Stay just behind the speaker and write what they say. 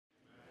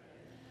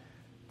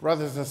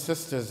Brothers and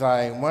sisters,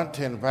 I want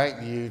to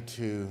invite you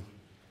to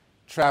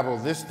travel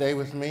this day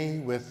with me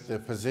with the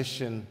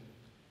physician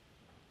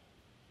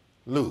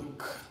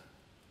Luke.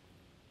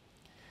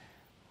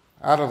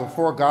 Out of the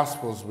four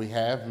Gospels we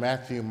have,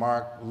 Matthew,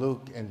 Mark,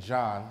 Luke, and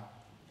John,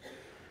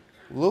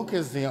 Luke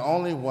is the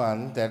only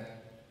one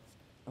that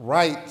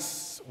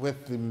writes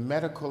with the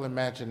medical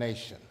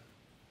imagination.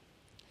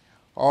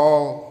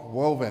 All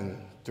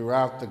woven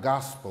throughout the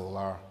Gospel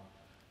are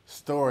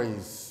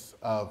stories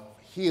of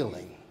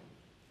healing,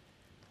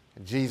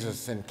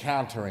 Jesus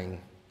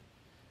encountering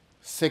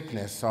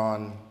sickness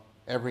on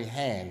every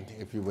hand,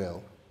 if you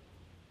will.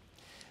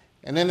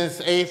 And in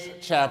this 8th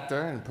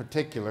chapter in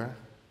particular,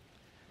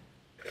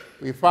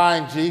 we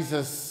find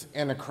Jesus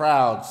in a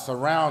crowd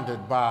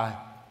surrounded by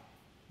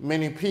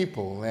many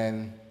people,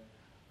 and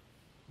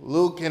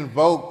Luke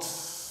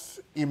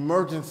invokes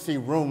emergency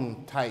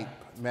room type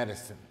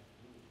medicine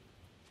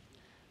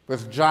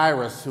with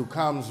Jairus, who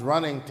comes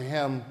running to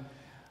him,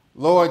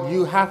 "Lord,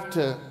 you have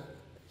to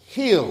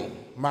heal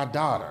my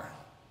daughter."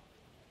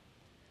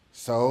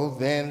 So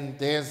then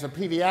there's a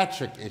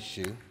pediatric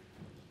issue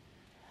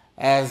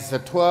as a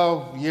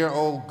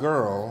 12-year-old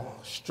girl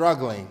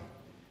struggling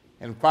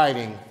and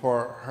fighting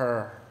for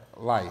her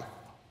life.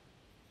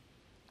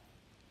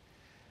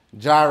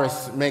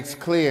 Jairus makes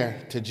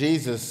clear to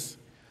Jesus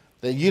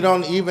that you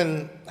don't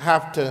even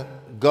have to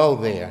go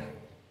there.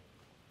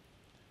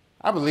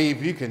 I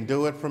believe you can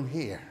do it from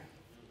here.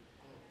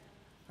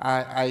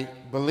 I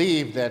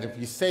believe that if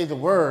you say the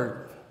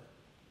word,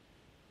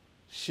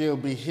 she'll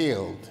be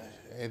healed.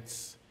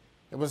 It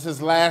was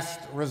his last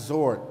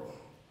resort.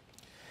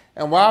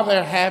 And while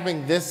they're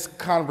having this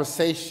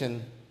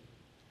conversation,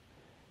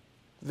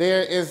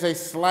 there is a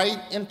slight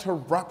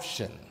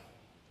interruption.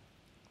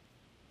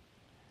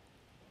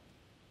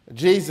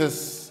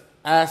 Jesus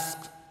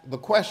asked the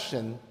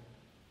question,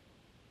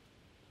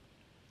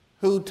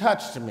 "Who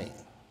touched me?"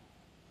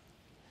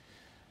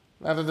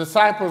 Now, the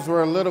disciples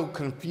were a little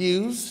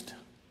confused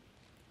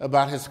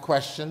about his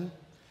question,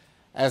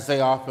 as they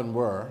often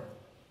were.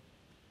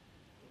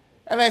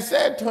 And they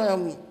said to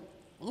him,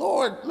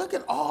 "Lord, look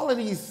at all of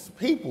these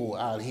people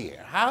out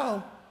here.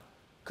 How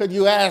could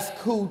you ask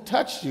who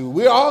touched you?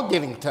 We're all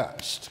getting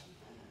touched.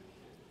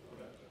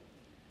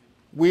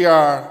 We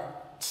are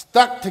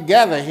stuck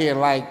together here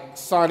like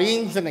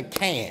sardines in a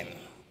can.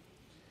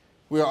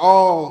 We're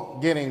all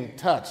getting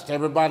touched.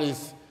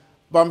 Everybody's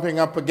bumping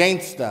up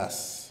against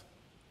us."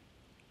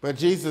 But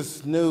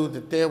Jesus knew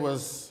that there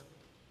was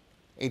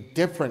a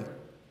different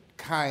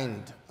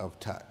kind of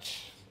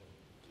touch.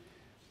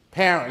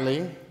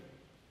 Apparently,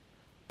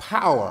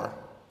 power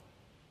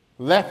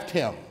left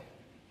him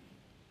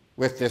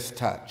with this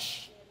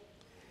touch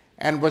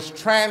and was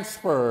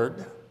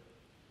transferred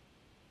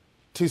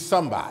to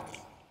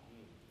somebody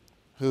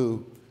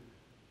who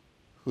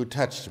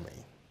touched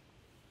me.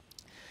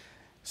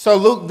 So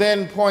Luke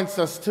then points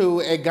us to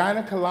a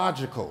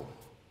gynecological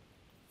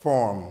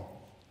form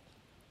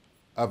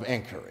of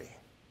inquiry.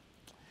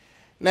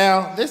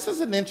 Now, this is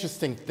an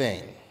interesting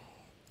thing.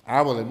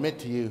 I will admit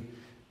to you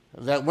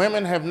that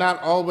women have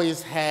not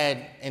always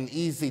had an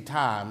easy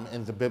time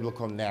in the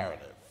biblical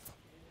narrative.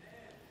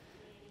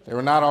 They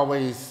were not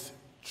always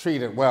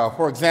treated well.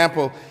 For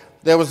example,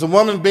 there was a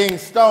woman being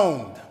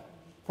stoned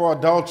for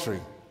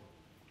adultery.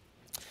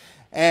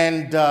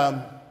 And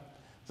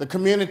the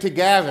community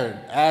gathered,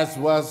 as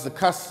was the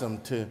custom,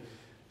 to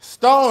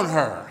stone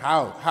her.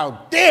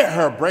 How dare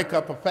her break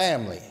up a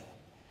family?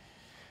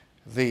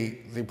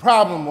 The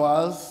problem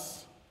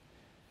was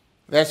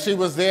that she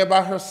was there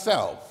by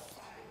herself.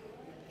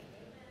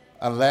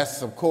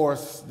 Unless, of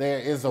course, there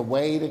is a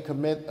way to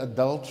commit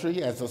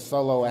adultery as a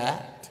solo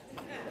act,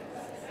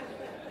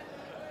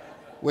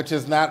 which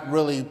is not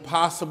really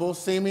possible,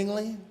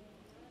 seemingly.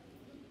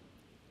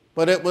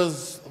 But it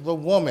was the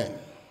woman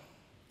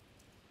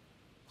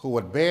who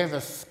would bear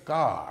the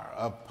scar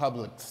of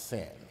public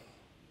sin,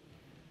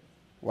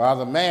 while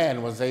the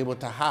man was able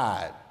to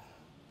hide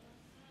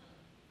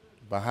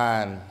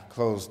behind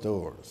closed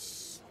doors.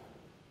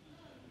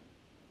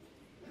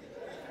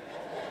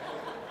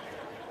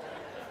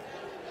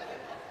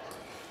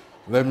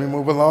 Let me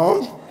move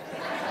along.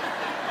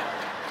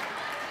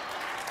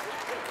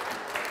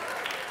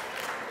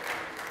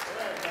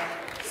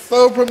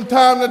 So from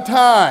time to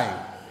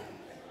time,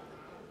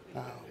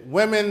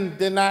 women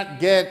did not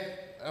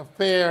get a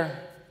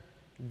fair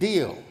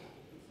deal.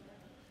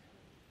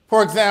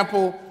 For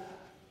example,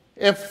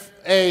 if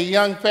a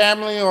young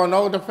family or an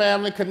older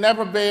family could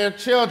never bear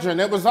children,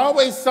 it was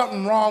always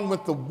something wrong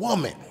with the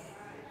woman.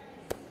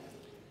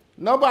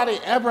 Nobody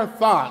ever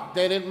thought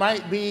that it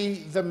might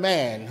be the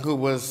man who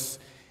was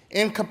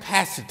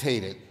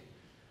incapacitated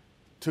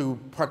to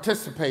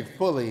participate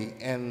fully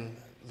in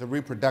the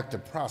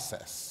reproductive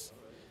process.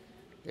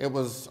 It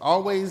was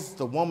always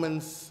the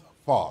woman's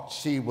fault.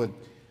 She would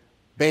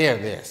bear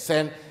this.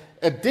 And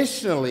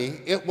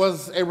additionally, it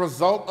was a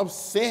result of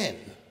sin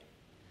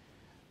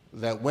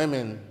that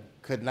women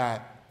could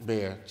not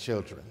bear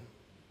children.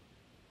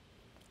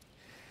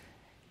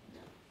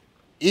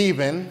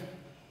 Even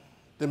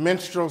the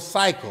menstrual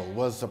cycle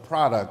was a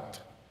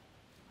product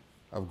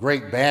of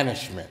great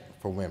banishment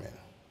for women.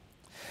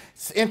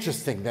 It's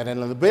interesting that in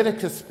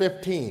Leviticus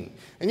 15,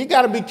 and you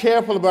got to be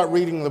careful about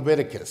reading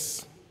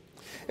Leviticus.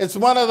 It's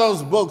one of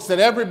those books that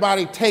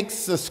everybody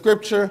takes the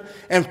scripture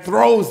and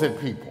throws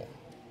at people.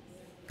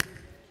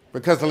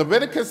 Because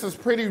Leviticus is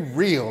pretty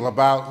real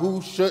about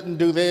who shouldn't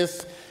do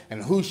this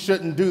and who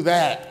shouldn't do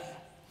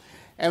that.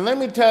 And let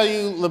me tell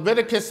you,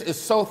 Leviticus is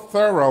so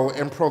thorough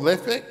and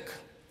prolific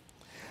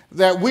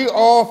that we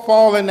all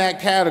fall in that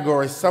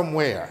category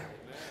somewhere.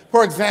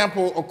 For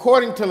example,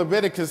 according to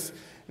Leviticus,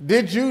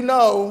 did you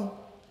know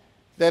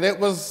that it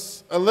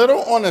was a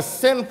little on the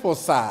sinful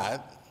side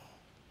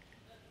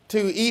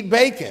to eat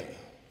bacon?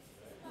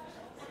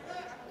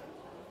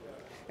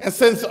 And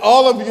since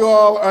all of you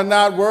all are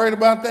not worried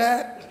about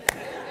that,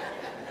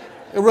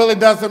 it really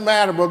doesn't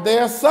matter. But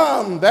there are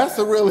some, that's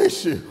a real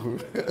issue.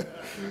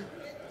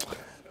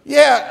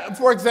 Yeah,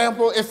 for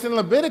example, it's in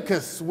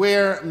Leviticus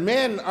where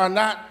men are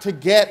not to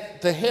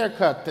get the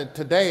haircut that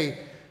today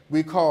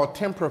we call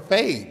temper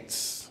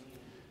fades.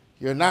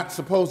 You're not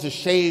supposed to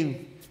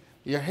shave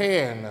your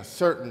hair in a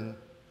certain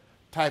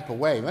type of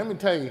way. Let me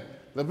tell you,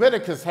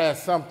 Leviticus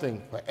has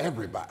something for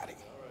everybody.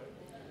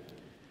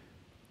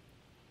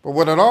 But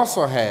what it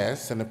also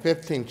has in the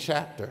 15th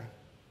chapter,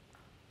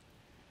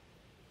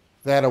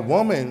 that a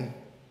woman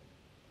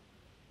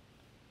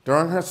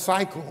during her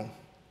cycle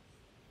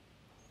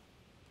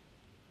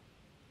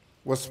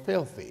was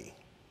filthy.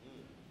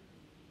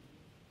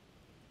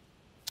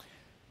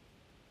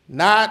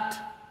 Not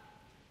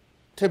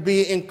to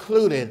be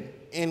included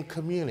in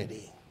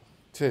community,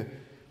 to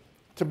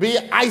be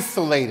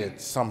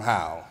isolated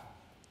somehow.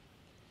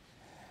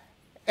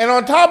 And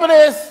on top of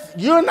this,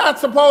 you're not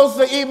supposed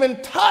to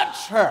even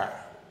touch her.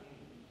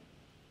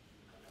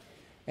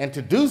 And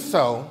to do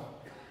so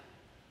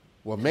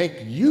will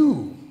make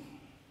you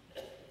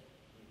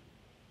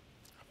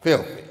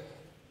filthy.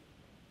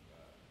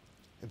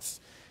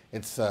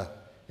 It's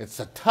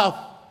a tough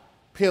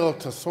pill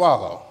to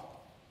swallow,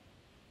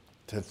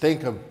 to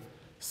think of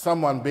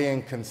someone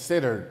being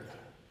considered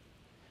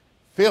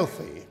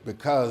filthy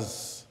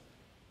because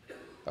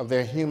of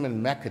their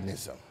human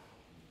mechanism.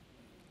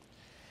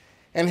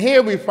 And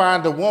here we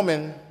find a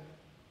woman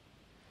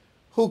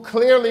who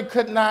clearly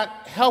could not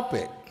help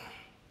it.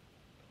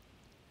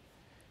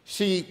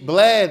 She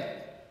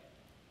bled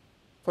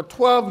for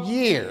 12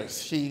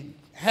 years. She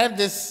had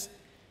this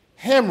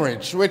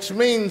hemorrhage, which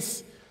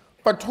means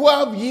for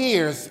 12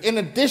 years, in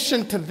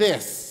addition to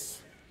this,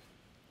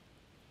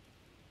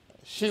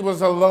 she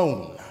was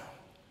alone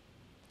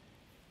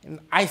and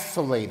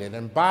isolated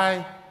and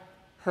by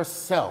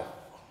herself,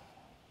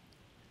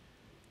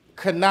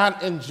 could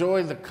not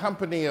enjoy the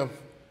company of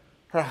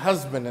her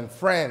husband and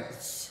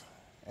friends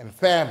and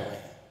family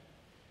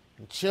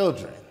and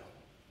children.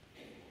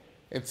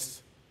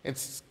 It's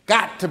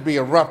got to be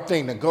a rough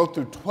thing to go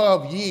through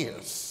 12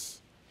 years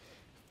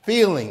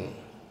feeling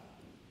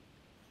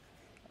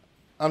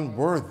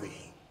unworthy.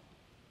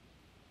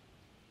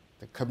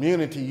 The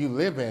community you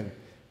live in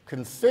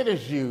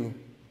considers you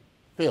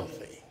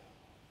filthy.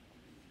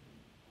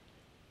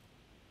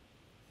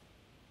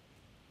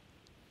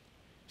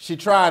 She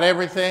tried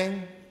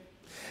everything.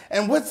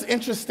 And what's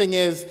interesting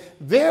is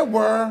there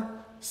were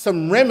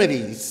some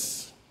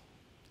remedies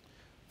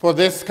for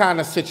this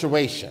kind of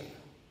situation.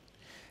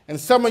 And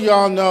some of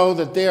y'all know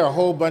that there are a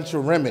whole bunch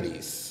of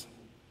remedies.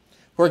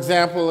 For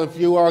example, if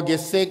you all get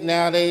sick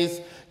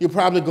nowadays, you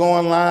probably go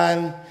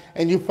online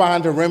and you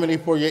find a remedy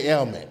for your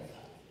ailment.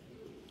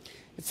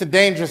 It's a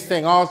dangerous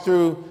thing. All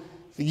through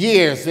the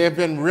years, there have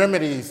been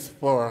remedies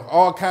for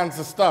all kinds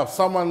of stuff.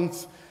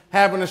 Someone's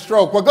having a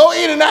stroke. Well, go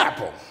eat an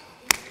apple.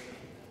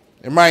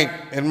 It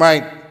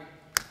might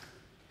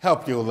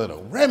help you a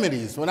little.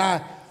 Remedies. When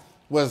I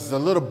was a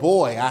little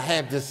boy, I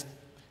had this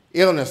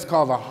illness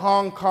called the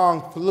Hong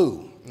Kong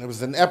flu. There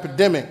was an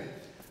epidemic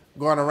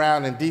going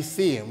around in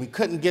D.C., and we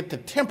couldn't get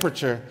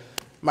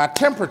my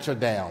temperature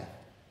down.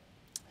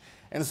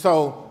 And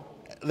so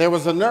there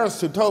was a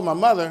nurse who told my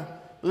mother,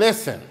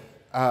 listen,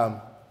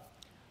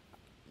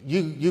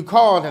 you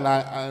called and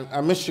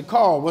I missed your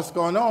call. What's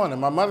going on? And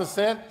my mother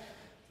said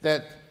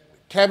that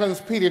Kevin's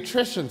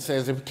pediatrician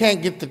says if we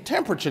can't get the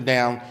temperature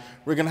down,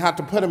 we're going to have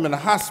to put him in the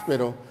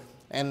hospital.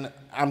 And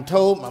I'm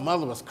told my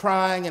mother was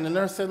crying, and the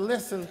nurse said,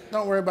 listen,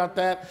 don't worry about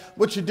that.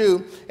 What you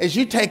do is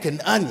you take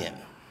an onion,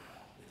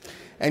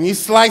 and you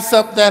slice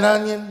up that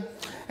onion,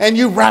 and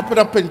you wrap it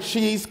up in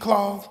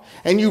cheesecloth,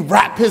 and you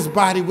wrap his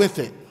body with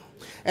it.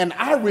 And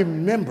I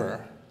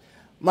remember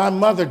my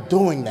mother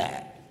doing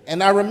that.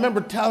 And I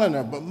remember telling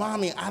her, but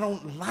Mommy, I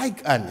don't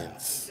like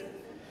onions.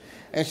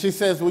 And she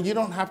says, well, you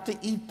don't have to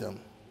eat them.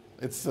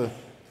 It's an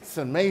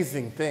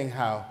amazing thing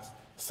how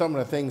some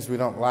of the things we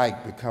don't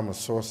like become a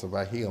source of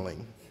our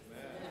healing.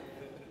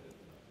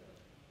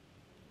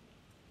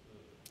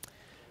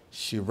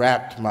 She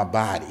wrapped my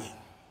body,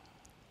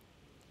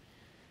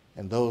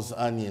 and those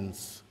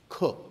onions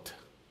cooked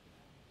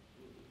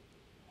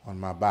on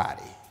my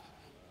body.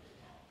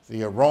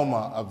 The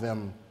aroma of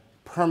them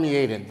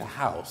permeated the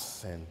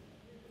house,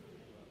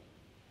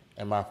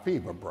 and my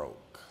fever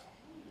broke.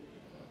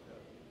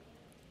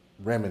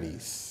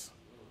 Remedies.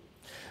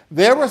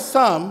 There were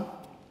some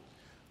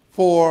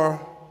for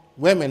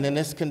women in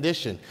this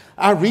condition.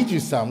 I'll read you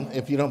some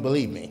if you don't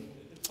believe me.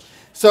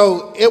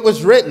 So it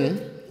was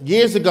written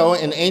years ago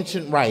in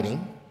ancient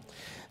writing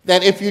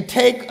that if you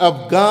take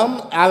of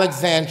gum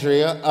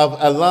Alexandria, of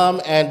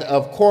alum, and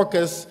of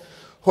Corcus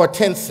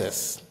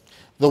hortensis,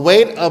 the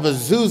weight of a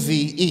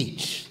zuzi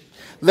each,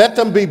 let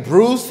them be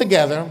bruised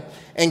together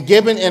and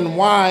given in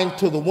wine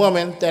to the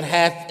woman that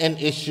hath an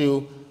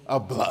issue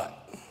of blood.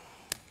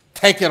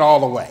 Take it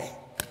all away.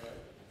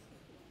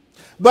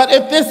 But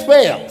if this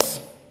fails,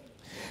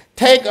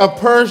 take of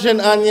Persian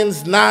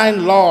onions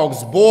 9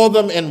 logs, boil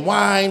them in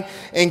wine,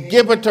 and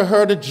give it to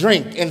her to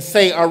drink, and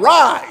say,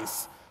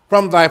 arise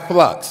from thy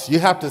flux. You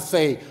have to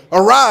say,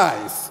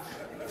 arise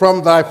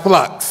from thy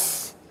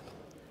flux.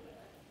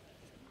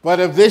 But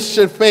if this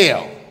should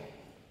fail,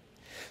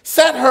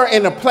 set her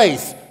in a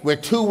place where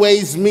 2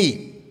 ways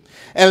meet,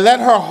 and let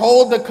her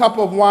hold the cup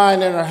of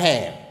wine in her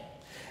hand,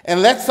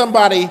 and let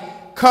somebody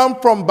come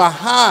from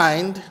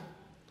behind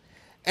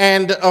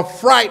and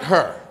affright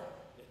her.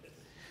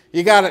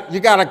 You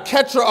gotta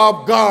catch her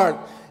off guard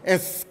and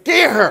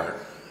scare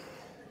her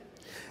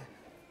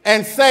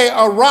and say,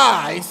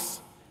 arise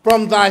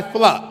from thy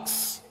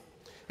flux.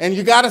 And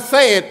you gotta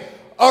say it,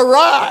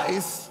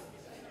 arise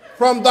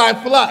from thy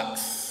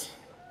flux.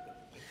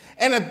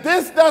 And if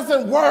this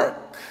doesn't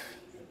work,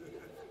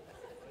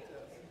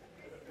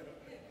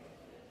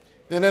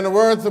 then in the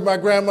words of my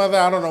grandmother,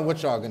 I don't know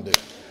what y'all can do.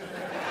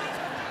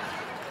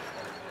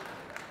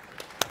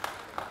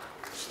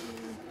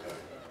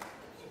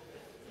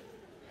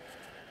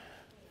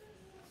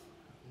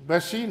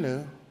 But she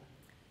knew.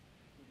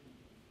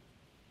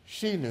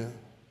 She knew.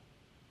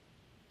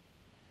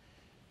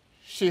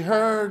 She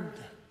heard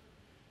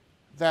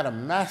that a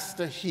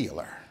master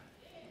healer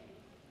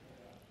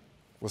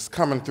was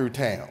coming through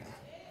town.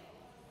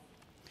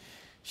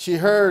 She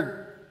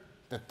heard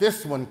that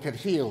this one could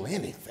heal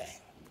anything.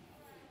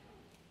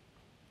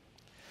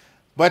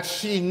 But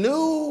she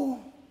knew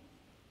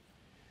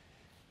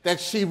that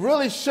she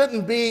really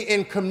shouldn't be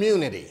in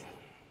community.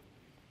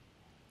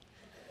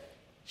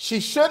 She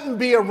shouldn't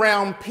be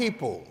around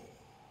people.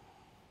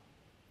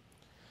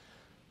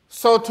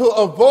 So to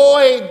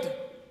avoid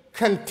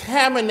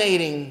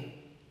contaminating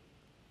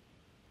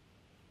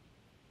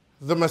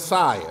the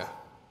Messiah,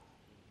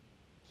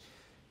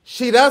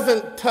 she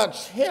doesn't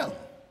touch him,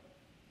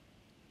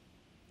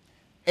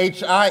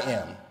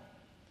 H-I-M.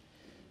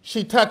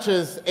 She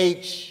touches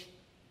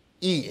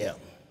H-E-M.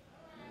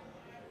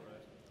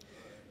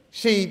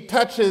 She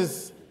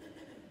touches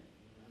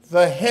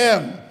the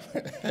hem.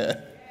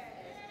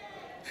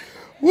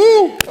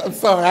 Woo! I'm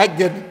sorry, I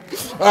get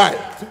it. All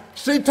right.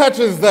 She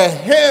touches the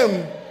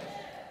hem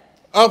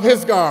of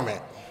his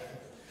garment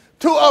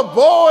to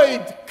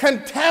avoid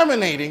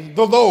contaminating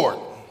the Lord.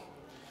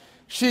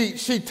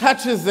 She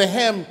touches the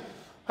hem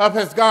of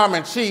his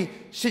garment. She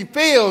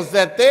feels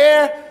that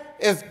there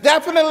is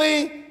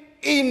definitely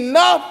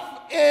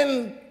enough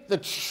in the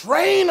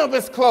train of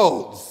his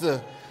clothes,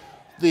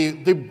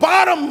 the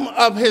bottom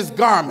of his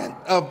garment,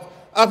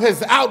 of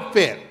his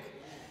outfit.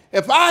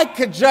 If I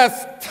could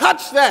just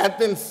touch that,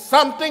 then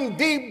something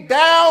deep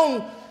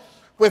down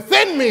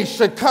within me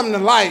should come to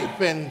life.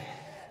 And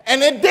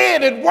it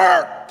did, it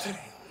worked.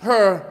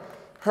 Her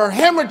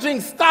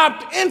hemorrhaging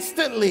stopped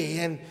instantly,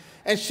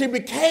 and she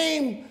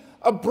became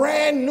a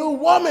brand new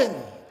woman.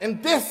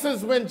 And this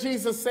is when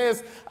Jesus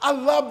says, I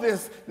love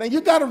this. Now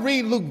you got to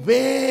read Luke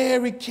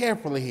very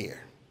carefully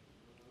here,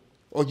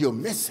 or you'll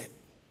miss it.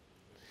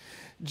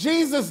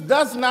 Jesus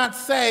does not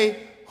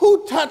say,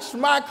 who touched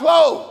my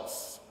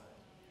clothes?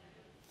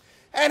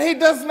 And he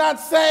does not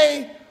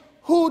say,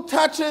 who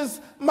touches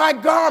my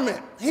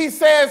garment? He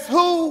says,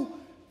 who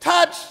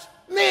touched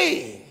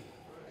me?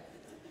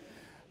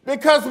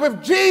 Because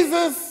with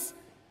Jesus,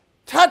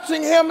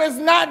 touching him is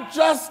not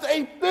just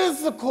a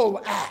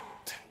physical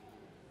act,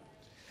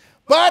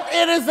 but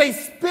it is a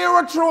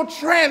spiritual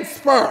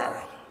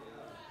transfer.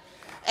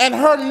 And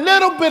her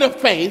little bit of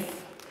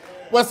faith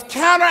was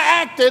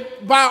counteracted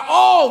by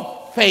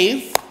all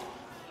faith,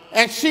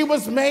 and she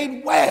was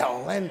made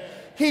well. And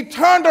he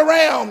turned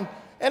around.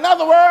 In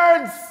other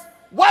words,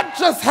 what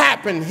just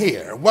happened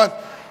here?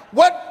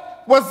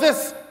 What was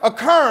this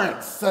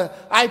occurrence?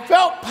 I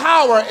felt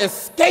power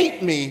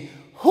escape me.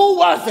 Who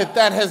was it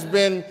that has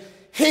been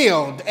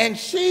healed? And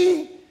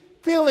she,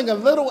 feeling a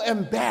little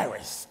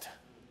embarrassed,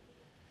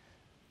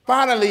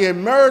 finally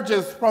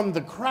emerges from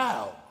the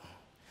crowd.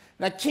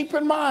 Now keep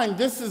in mind,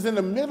 this is in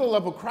the middle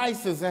of a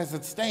crisis as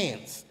it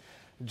stands.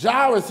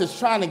 Jairus is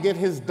trying to get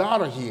his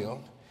daughter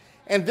healed,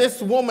 and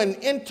this woman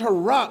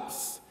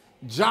interrupts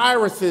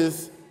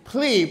Jairus'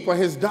 plea for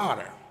his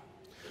daughter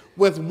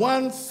with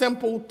one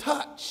simple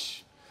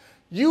touch.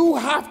 You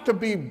have to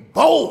be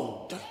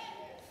bold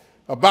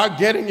about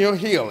getting your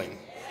healing.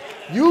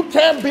 You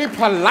can't be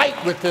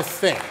polite with this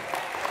thing.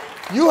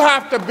 You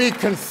have to be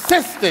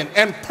consistent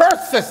and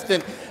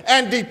persistent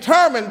and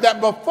determined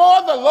that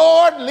before the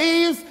Lord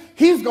leaves,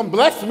 he's going to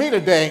bless me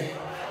today.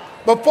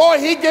 Before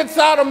he gets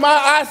out of my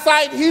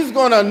eyesight, he's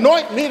going to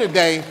anoint me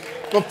today.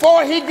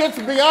 Before he gets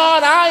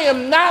beyond, I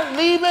am not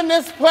leaving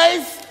this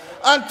place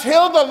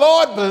until the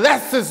Lord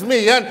blesses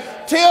me,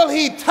 until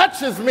he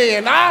touches me.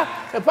 And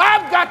if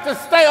I've got to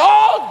stay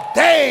all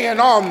day and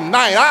all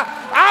night,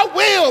 I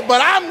will, but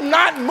I'm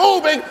not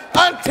moving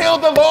until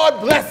the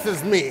Lord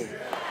blesses me.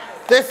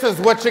 This is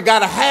what you got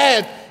to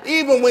have.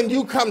 Even when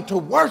you come to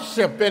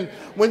worship and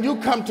when you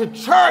come to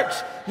church,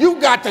 you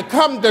got to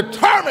come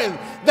determined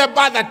that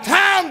by the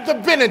time the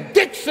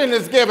benediction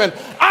is given,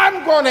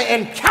 I'm going to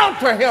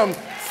encounter him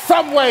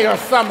some way or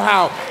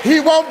somehow.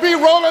 He won't be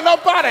rolling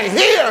up out of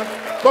here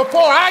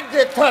before I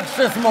get touched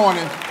this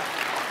morning.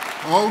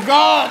 Oh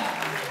God.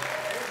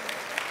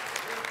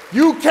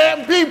 You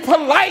can't be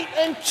polite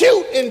and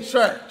cute in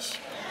church.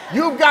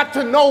 You've got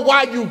to know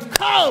why you've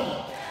come,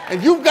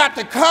 and you've got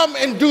to come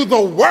and do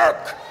the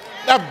work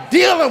of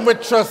dealing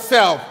with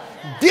yourself,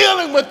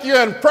 dealing with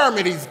your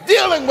infirmities,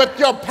 dealing with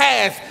your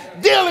past,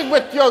 dealing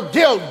with your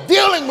guilt,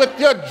 dealing with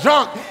your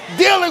junk,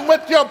 dealing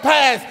with your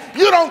past.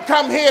 You don't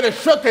come here to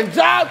shook and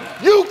jive.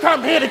 You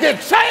come here to get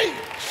changed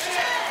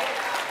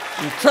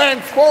and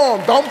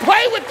transformed. Don't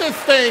play with this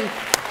thing.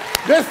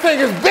 This thing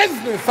is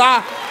business.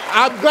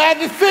 I'm glad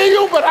to see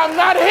you, but I'm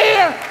not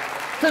here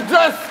to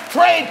just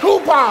trade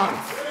coupons.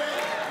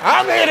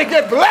 I'm here to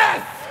get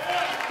blessed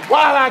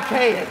while I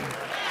can.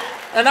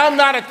 And I'm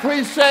not a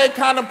cliche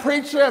kind of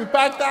preacher. In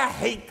fact, I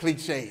hate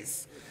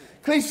cliches.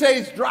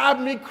 Cliches drive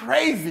me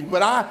crazy,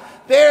 but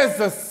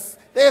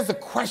there's a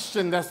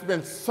question that's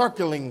been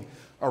circling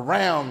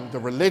around the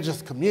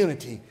religious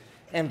community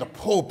and the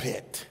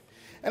pulpit.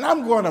 And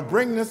I'm going to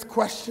bring this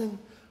question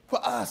for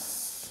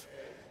us.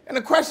 And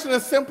the question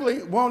is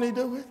simply, won't he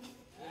do it?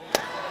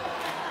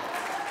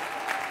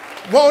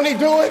 Won't he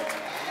do it?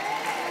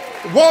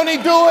 Won't he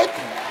do it?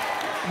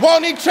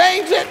 Won't he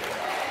change it?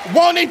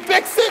 Won't he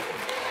fix it?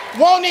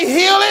 Won't he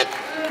heal it?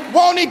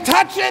 Won't he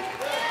touch it?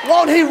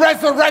 Won't he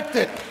resurrect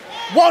it?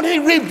 Won't he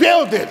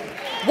rebuild it?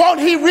 Won't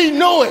he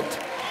renew it?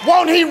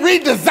 Won't he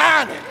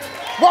redesign it?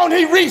 Won't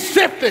he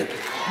reshift it?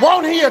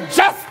 Won't he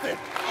adjust it?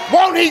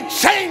 Won't he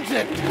change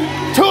it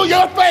to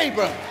your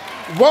favor?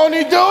 Won't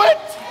he do it?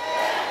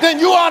 Then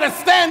you ought to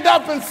stand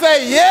up and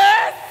say,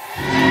 yes,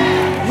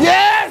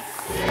 yes,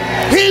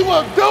 he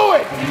will do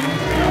it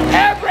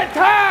every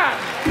time.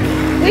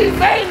 He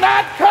may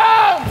not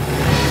come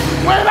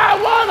when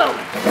I want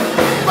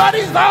him, but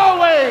he's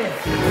always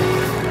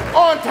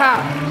on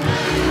time.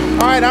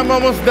 All right, I'm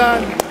almost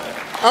done.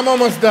 I'm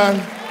almost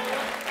done.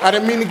 I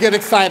didn't mean to get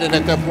excited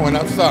at that point.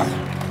 I'm sorry.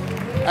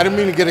 I didn't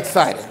mean to get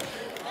excited.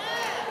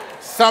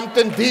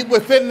 Something deep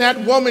within that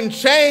woman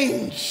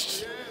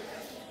changed.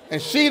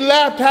 And she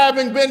left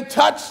having been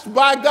touched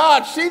by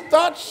God. She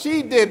thought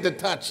she did the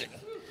touching.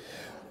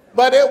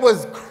 But it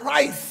was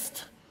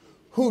Christ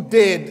who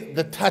did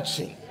the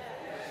touching.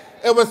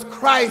 It was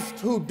Christ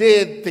who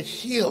did the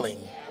healing.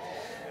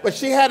 But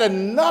she had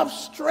enough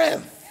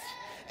strength.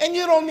 And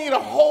you don't need a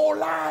whole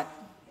lot.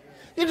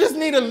 You just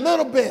need a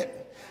little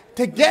bit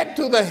to get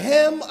to the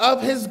hem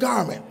of his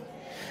garment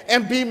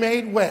and be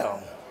made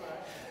well.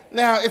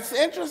 Now, it's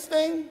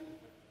interesting,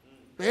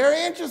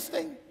 very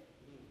interesting.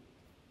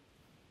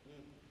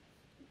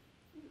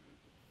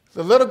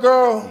 The little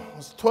girl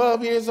was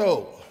 12 years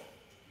old.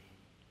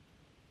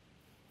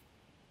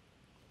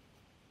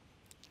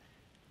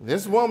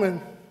 This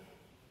woman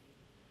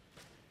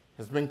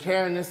has been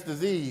carrying this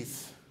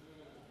disease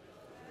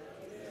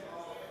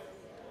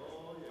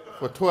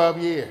for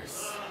 12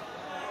 years.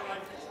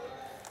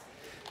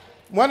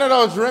 One of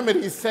those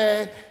remedies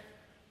said,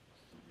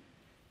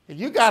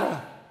 you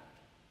gotta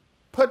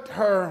put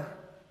her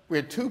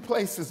where two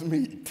places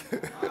meet.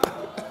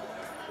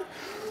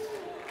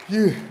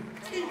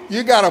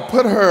 You gotta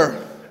put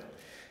her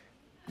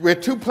where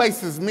two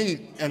places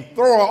meet and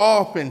throw her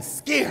off and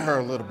scare her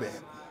a little bit.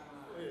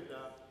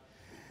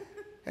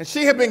 And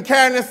she had been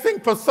carrying this thing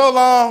for so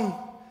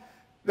long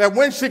that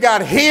when she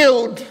got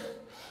healed,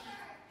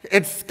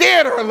 it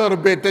scared her a little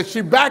bit that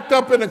she backed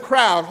up in the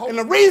crowd. And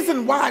the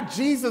reason why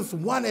Jesus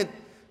wanted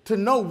to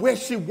know where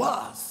she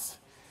was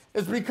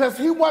is because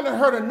he wanted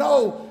her to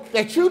know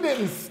that you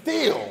didn't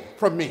steal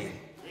from me,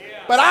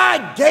 but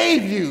I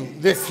gave you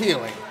this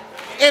healing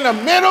in the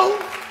middle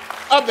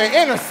of the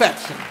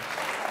intersection.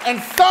 And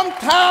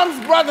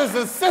sometimes, brothers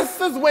and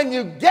sisters, when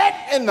you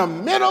get in the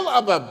middle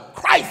of a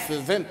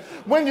crisis and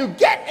when you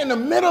get in the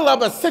middle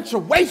of a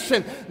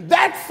situation,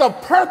 that's the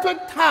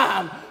perfect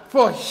time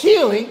for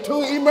healing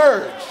to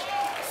emerge.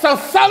 So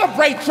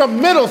celebrate your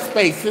middle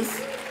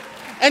spaces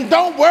and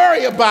don't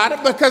worry about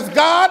it, because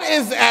God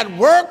is at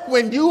work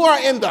when you are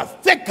in the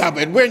thick of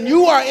it, when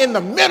you are in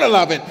the middle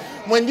of it,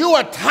 when you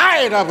are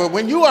tired of it,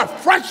 when you are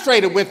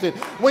frustrated with it,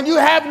 when you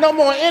have no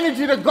more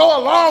energy to go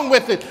along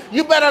with it.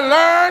 You better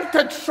learn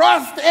to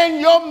trust in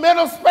your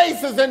middle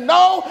spaces and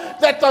know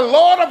that the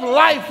Lord of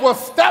life will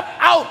step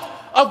out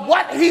of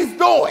what he's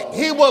doing.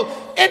 He will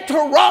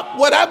interrupt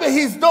whatever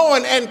he's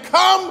doing and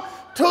come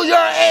to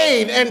your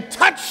aid and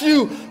touch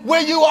you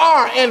where you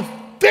are and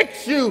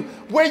fix you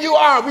where you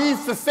are. We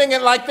used to sing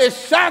it like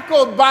this: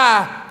 shackled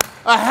by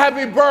a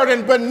heavy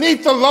burden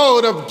beneath the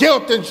load of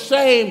guilt and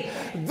shame.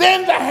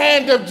 Then the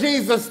hand of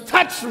Jesus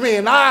touched me,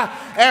 and I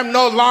am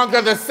no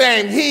longer the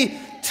same. He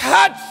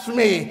touched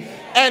me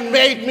and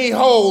made me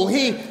whole.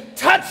 He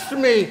touched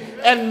me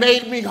and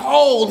made me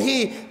whole.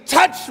 He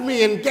touched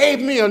me and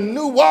gave me a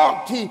new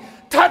walk. He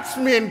touched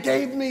me and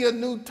gave me a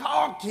new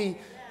talk. He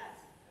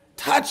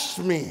touched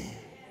me.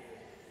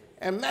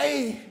 And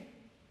may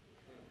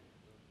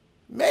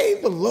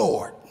the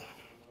Lord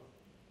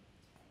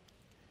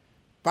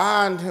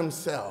find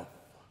himself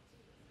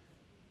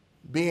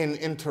being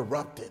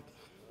interrupted.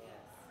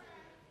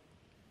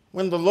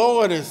 When the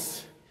Lord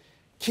is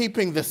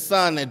keeping the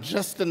sun at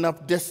just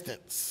enough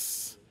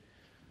distance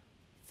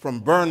from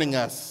burning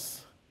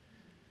us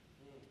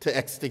to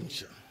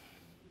extinction.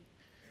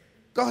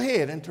 Go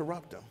ahead,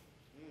 interrupt him.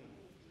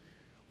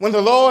 When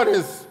the Lord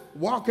is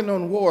walking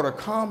on water,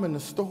 calming the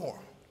storm,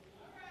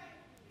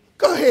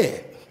 go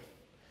ahead,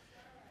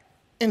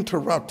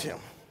 interrupt him.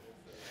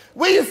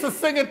 We used to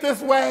sing it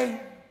this way: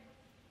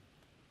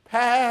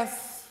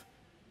 pass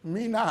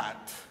me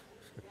not,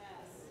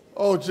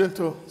 O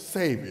gentle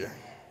Savior.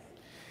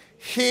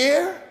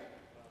 Hear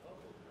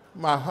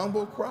my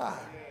humble cry,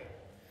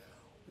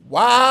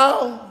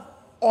 while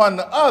on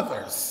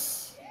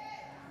others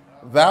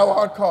thou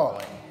art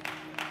calling.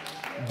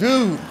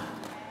 Do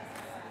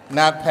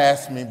not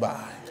pass me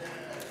by.